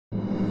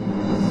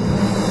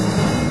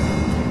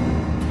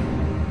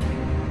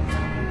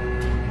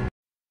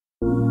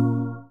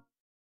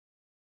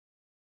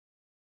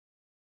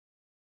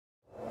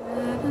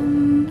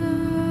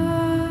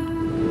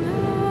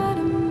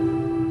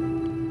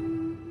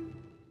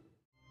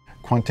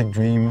Quantic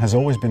Dream has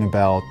always been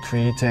about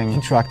creating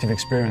interactive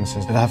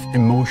experiences that have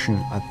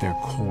emotion at their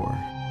core.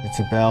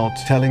 It's about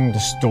telling the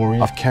story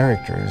of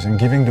characters and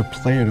giving the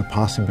player the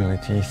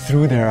possibility,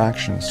 through their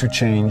actions, to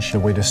change the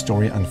way the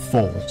story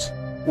unfolds.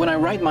 When I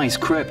write my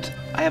script,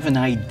 I have an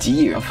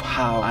idea of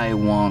how I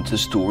want the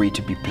story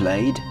to be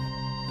played.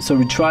 So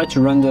we try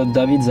to render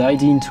David's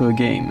idea into a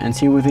game and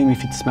see with him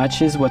if it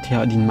matches what he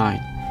had in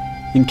mind.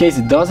 In case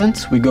it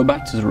doesn't, we go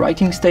back to the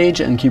writing stage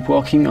and keep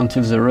working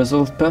until the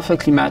result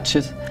perfectly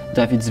matches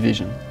David's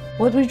vision.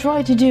 What we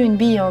try to do in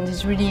Beyond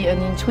is really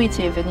an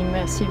intuitive and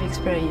immersive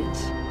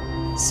experience.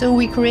 So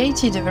we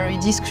created a very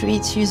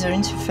discreet user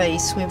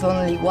interface with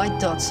only white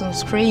dots on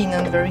screen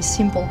and very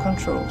simple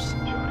controls.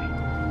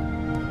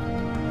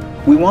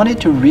 We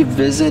wanted to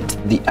revisit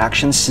the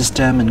action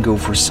system and go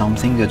for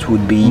something that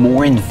would be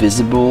more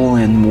invisible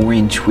and more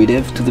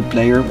intuitive to the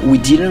player. We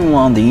didn't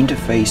want the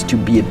interface to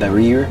be a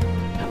barrier.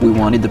 We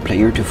wanted the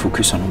player to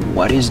focus on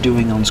what he's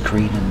doing on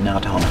screen and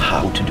not on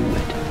how to do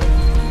it.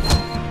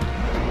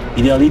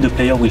 Ideally, the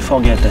player will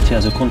forget that he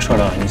has a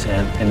controller in his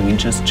hand and will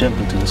just jump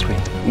into the screen.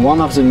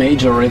 One of the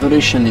major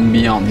revolutions in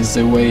Beyond is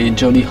the way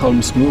Jodie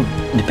Holmes moves.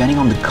 Depending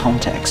on the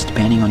context,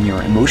 depending on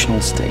your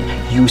emotional state,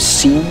 you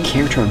see the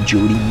character of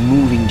Jodie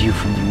moving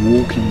differently,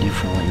 walking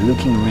differently,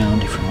 looking around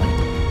differently.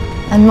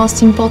 And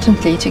most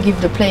importantly, to give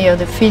the player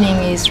the feeling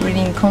he's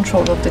really in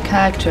control of the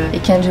character, he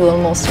can do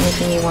almost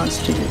anything he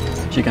wants to do.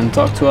 She can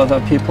talk to other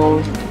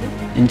people,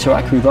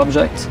 interact with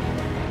objects,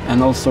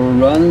 and also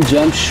run,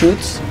 jump,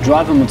 shoot,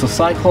 drive a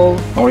motorcycle,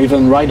 or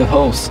even ride a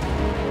horse.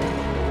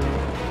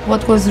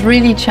 What was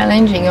really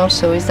challenging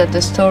also is that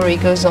the story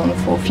goes on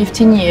for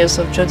 15 years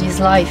of Jodie's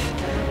life.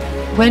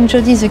 When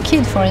Jodie's a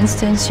kid, for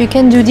instance, you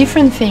can do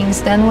different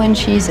things than when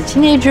she is a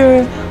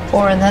teenager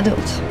or an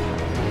adult.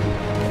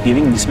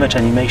 Giving this much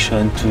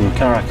animation to a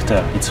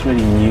character, it's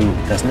really new.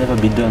 It has never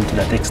been done to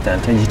that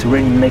extent, and it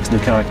really makes the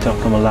character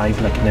come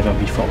alive like never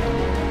before.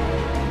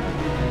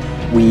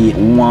 We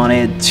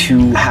wanted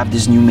to have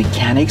these new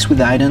mechanics with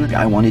Aiden.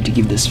 I wanted to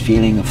give this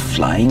feeling of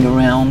flying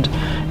around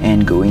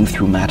and going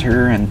through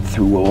matter and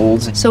through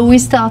walls. So we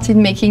started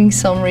making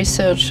some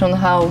research on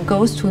how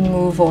ghosts would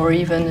move or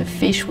even a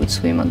fish would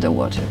swim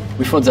underwater.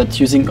 We thought that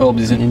using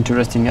orbs is an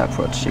interesting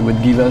approach. It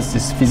would give us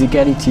this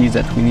physicality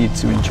that we need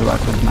to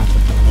interact with matter.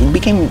 It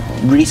became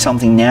really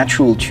something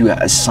natural to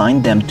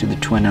assign them to the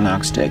two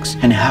analog sticks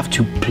and have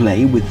to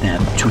play with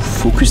them, to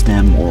focus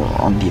them, or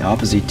on the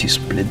opposite, to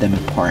split them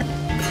apart.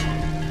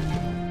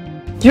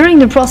 During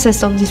the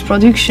process of this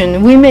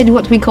production, we made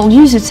what we call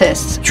user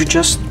tests. You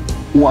just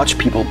watch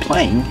people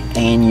playing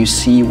and you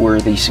see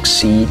where they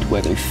succeed,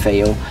 where they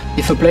fail.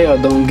 If a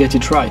player don't get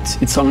it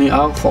right, it's only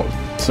our fault.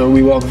 So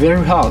we work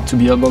very hard to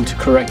be able to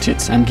correct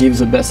it and give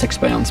the best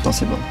experience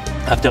possible.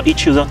 After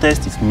each user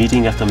test, it's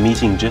meeting after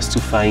meeting just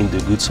to find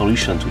a good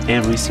solution to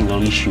every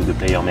single issue the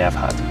player may have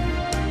had.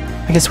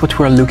 I guess what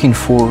we're looking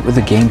for with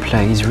the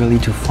gameplay is really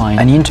to find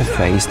an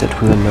interface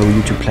that will allow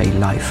you to play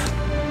live.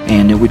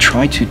 And we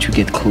try to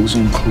get closer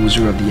and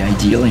closer of the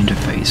ideal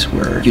interface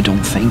where you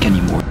don't think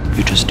anymore,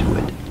 you just do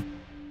it.